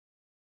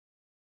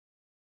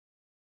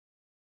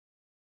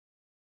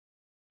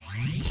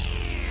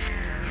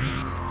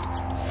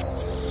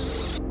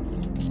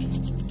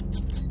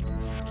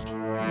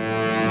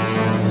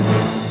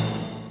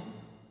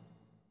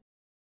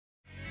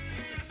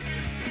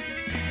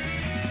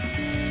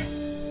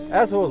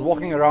As I was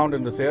walking around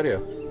in this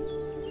area,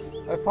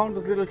 I found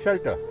this little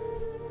shelter.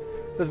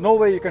 There's no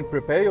way you can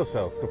prepare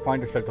yourself to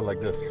find a shelter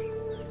like this.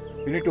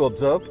 You need to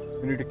observe,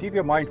 you need to keep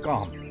your mind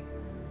calm.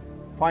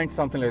 Find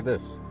something like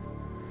this.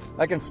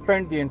 I can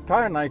spend the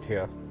entire night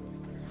here.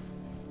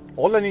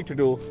 All I need to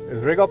do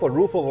is rig up a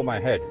roof over my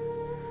head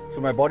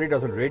so my body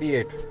doesn't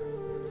radiate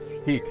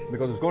heat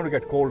because it's going to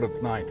get cold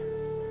at night.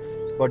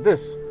 But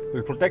this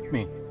will protect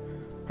me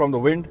from the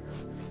wind,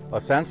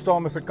 a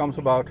sandstorm if it comes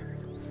about,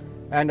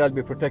 and I'll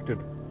be protected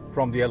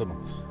from the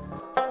elements.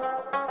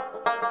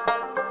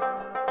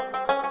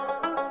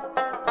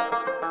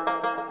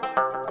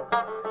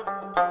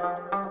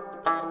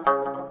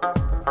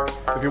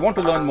 If you want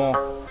to learn more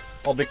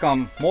or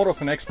become more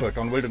of an expert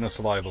on wilderness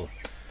survival,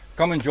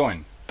 come and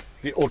join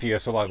the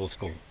OTS Survival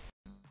School.